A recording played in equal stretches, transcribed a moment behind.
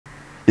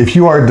if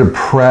you are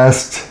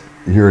depressed,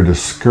 you're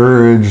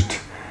discouraged,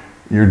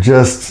 you're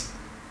just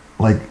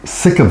like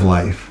sick of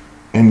life,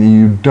 and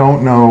you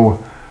don't know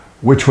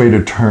which way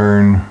to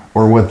turn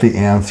or what the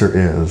answer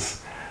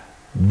is,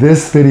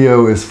 this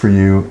video is for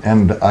you,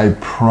 and I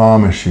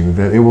promise you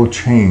that it will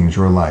change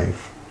your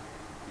life.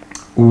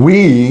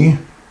 We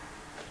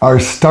are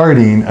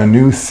starting a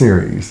new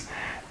series,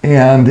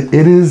 and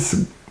it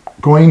is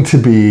going to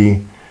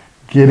be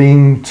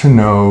getting to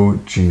know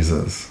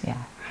Jesus. Yeah.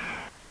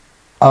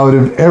 Out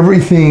of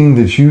everything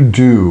that you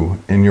do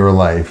in your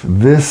life,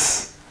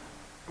 this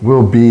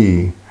will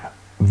be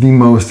the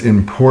most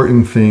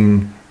important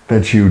thing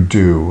that you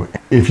do.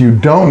 If you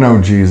don't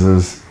know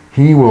Jesus,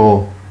 he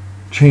will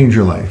change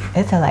your life.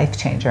 It's a life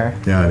changer.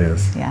 Yeah, it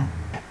is. Yeah.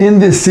 In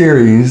this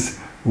series,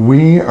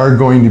 we are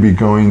going to be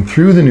going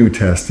through the New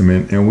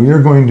Testament, and we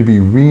are going to be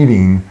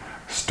reading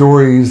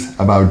stories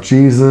about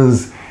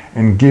Jesus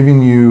and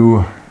giving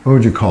you, what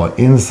would you call it,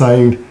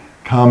 insight,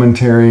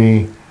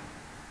 commentary?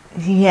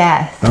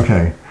 Yes.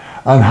 Okay.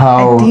 On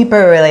how... A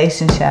deeper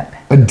relationship.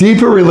 A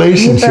deeper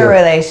relationship. Deeper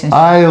relationship.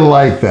 I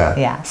like that.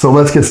 Yeah. So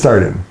let's get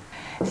started.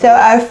 So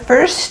our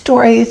first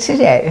story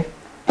today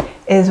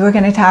is we're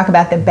going to talk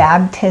about the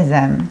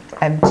baptism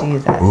of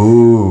Jesus.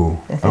 Ooh.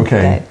 This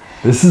okay. Is good.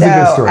 This is a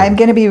good story. I'm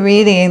going to be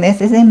reading, this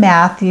is in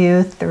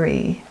Matthew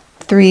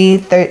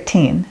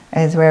 3:13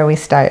 is where we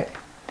start.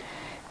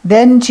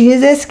 Then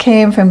Jesus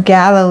came from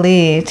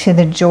Galilee to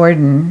the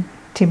Jordan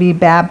to be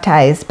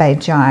baptized by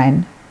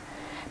John.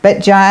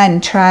 But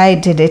John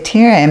tried to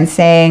deter him,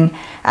 saying,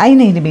 I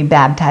need to be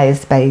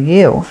baptized by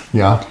you.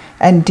 Yeah.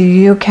 And do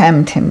you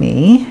come to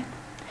me?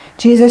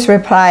 Jesus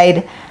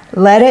replied,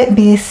 let it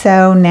be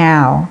so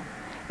now.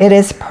 It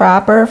is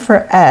proper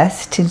for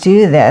us to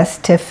do this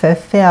to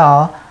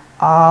fulfill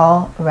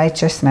all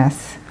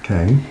righteousness.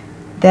 Okay.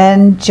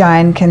 Then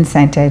John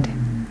consented.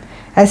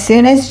 As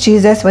soon as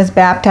Jesus was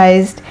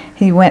baptized,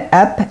 he went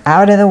up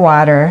out of the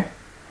water.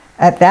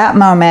 At that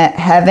moment,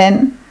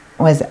 heaven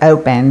was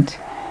opened,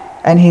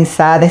 and he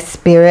saw the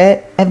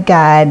Spirit of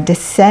God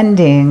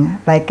descending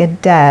like a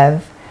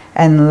dove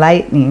and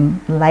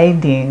lighting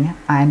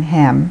on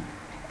him.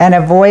 And a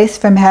voice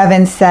from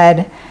heaven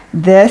said,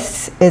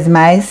 this is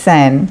my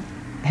Son,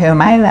 whom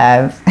I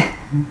love.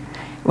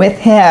 With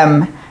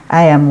him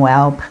I am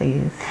well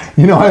pleased.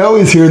 You know, I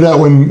always hear that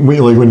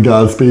when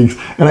God speaks,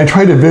 and I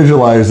try to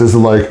visualize this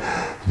like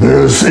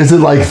this. Is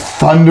it like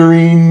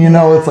thundering? You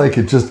know, it's like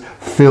it just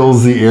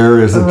fills the air.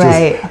 Is it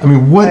right. just? I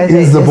mean, what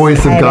is the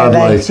voice of God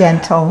like?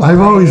 Gentle. I've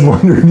always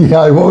wondered.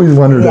 Yeah, I've always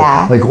wondered.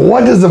 Yeah. Like,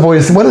 what does the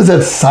voice? What does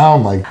that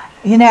sound like?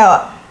 You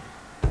know,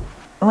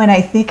 when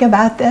I think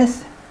about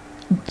this,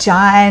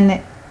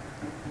 John.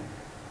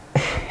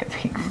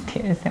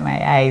 Tears in my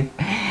eyes.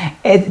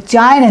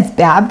 John is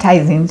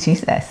baptizing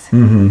Jesus.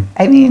 Mm-hmm.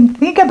 I mean,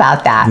 think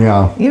about that.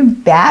 Yeah. You're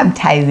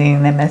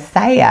baptizing the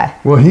Messiah.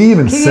 Well, he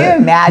even Can said.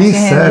 you imagine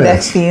the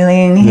it.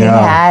 feeling he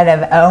had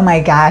of, oh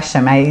my gosh,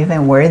 am I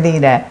even worthy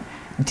to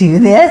do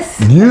this?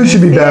 You should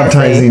be Seriously.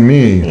 baptizing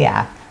me.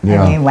 Yeah.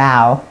 Yeah. I mean,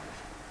 wow.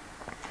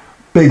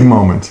 Big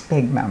moment.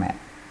 Big moment.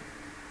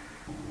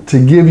 To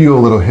give you a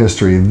little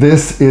history,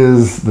 this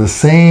is the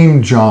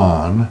same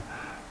John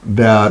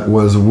that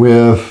was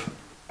with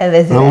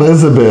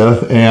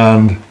Elizabeth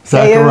and Zachariah.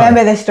 So you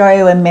remember the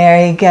story when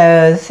Mary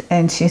goes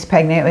and she's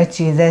pregnant with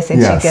Jesus, and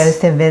Yes. she goes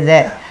to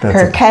visit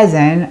her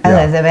cousin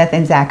Elizabeth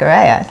and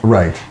Zachariah.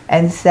 Right.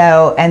 And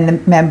so,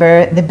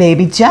 remember the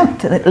baby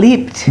jumped,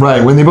 leaped.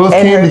 Right, when they both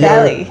in came her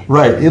together. belly.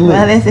 Right.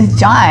 Well, this is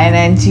John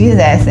and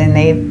Jesus, and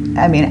they,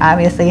 I mean,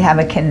 obviously have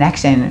a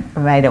connection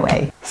right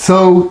away.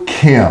 So,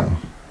 Kim,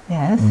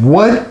 Yes.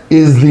 what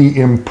is the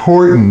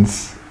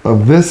importance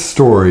of this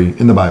story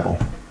in the Bible?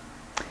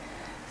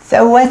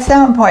 So what's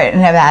so important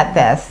about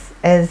this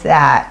is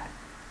that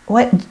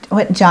what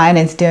John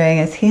is doing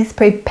is he's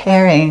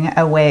preparing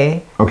a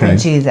way for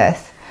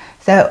Jesus.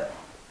 So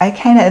I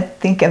kind of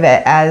think of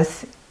it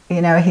as,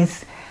 you know,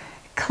 he's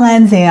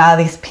cleansing all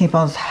these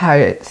people's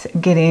hearts,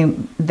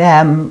 getting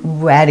them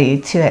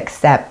ready to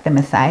accept the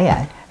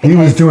Messiah. He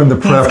was doing the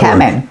prep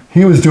work.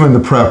 He was doing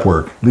the prep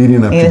work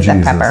leading up to Jesus. He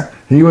was a prepper.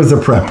 He was a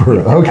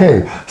prepper.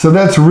 Okay, so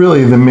that's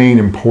really the main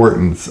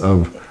importance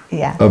of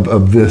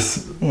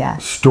this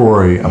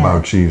story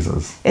about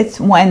Jesus. It's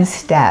one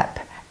step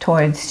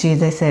towards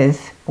Jesus's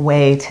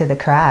way to the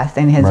cross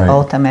and his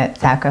ultimate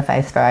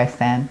sacrifice for our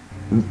sin.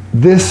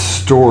 This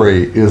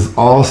story is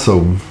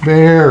also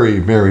very,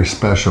 very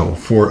special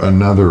for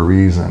another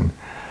reason,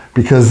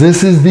 because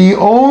this is the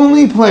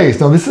only place.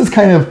 Now, this is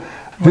kind of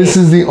this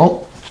is the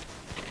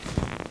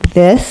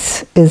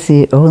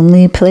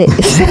only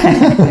place.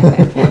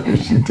 What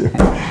is she doing?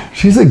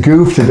 She's a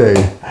goof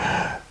today.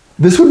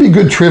 This would be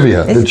good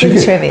trivia. It's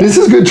good trivia. This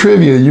is good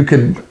trivia. You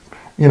could,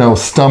 you know,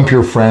 stump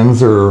your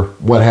friends or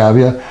what have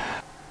you.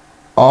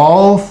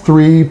 All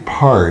three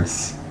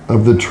parts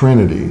of the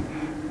Trinity,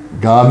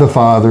 God the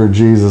Father,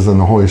 Jesus, and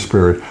the Holy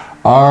Spirit,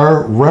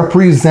 are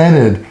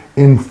represented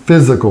in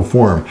physical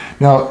form.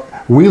 Now,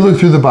 we look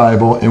through the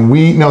Bible and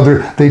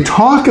they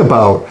talk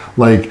about,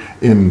 like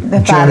in the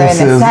Genesis,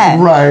 Father and the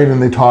Son. right,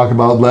 and they talk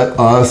about let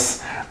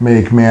us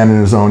make man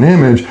in his own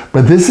image.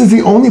 But this is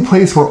the only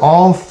place where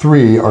all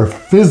three are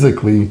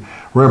physically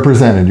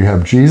represented. You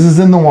have Jesus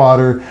in the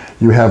water,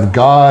 you have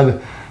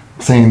God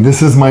saying,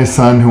 this is my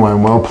son who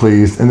I'm well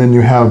pleased, and then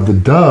you have the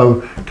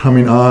dove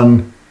coming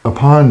on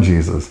upon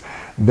Jesus.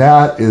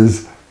 That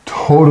is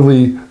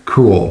totally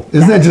cool.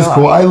 Isn't that just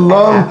cool? I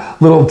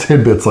love little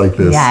tidbits like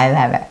this. Yeah, I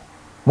love it.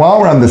 While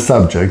we're on the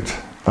subject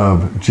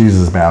of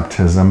Jesus'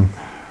 baptism,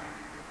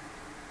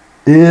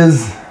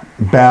 is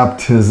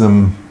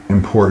baptism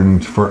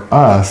important for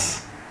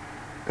us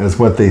as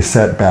what they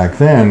set back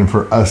then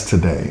for us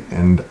today?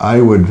 And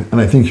I would, and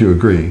I think you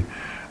agree,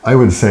 I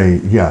would say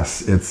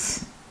yes,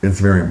 it's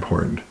very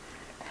important.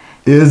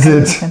 Is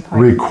it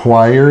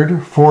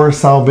required for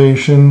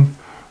salvation?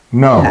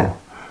 No.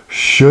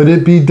 Should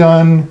it be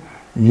done?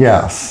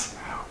 Yes.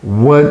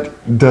 What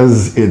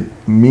does it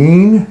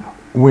mean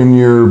when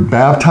you're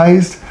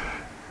baptized?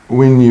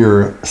 When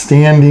you're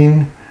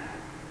standing,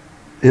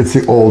 it's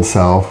the old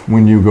self.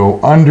 When you go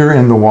under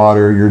in the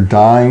water, you're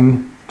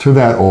dying to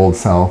that old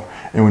self.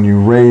 And when you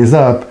raise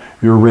up,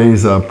 you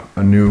raise up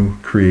a new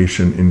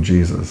creation in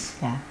Jesus.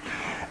 Yeah.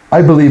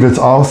 I believe it's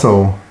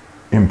also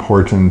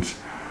important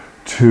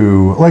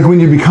to, like when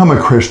you become a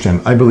Christian,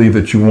 I believe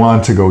that you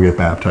want to go get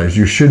baptized.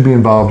 You should be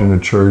involved in a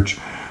church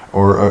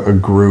or a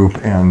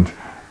group, and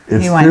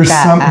it's You want there's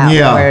that some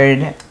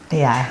outward,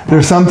 yeah.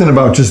 There's something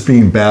about just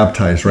being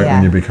baptized right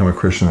when you become a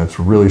Christian that's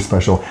really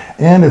special,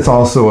 and it's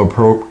also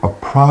a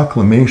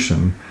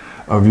proclamation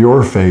of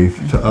your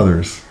faith to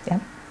others.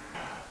 Yep.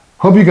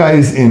 Hope you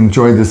guys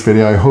enjoyed this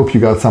video. I hope you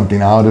got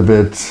something out of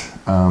it.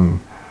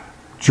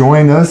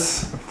 Join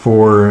us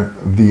for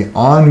the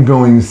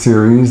ongoing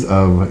series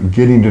of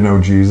getting to know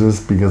Jesus,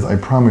 because I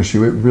promise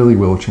you it really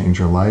will change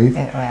your life.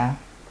 It will.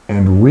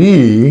 And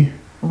we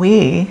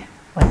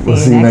will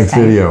see you next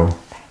video.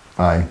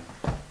 Bye.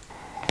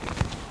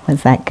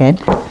 Was that good?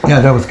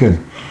 Yeah, that was good.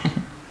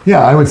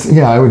 Yeah, I would just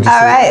All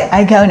right,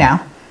 I go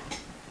now.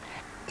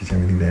 Did you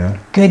have anything to add?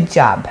 Good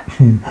job.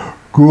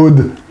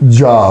 Good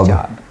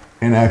job.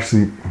 And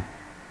actually,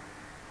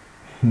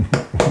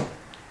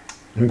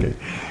 okay.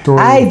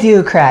 I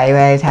do cry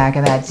when I talk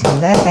about Jesus.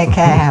 That can't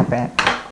happen.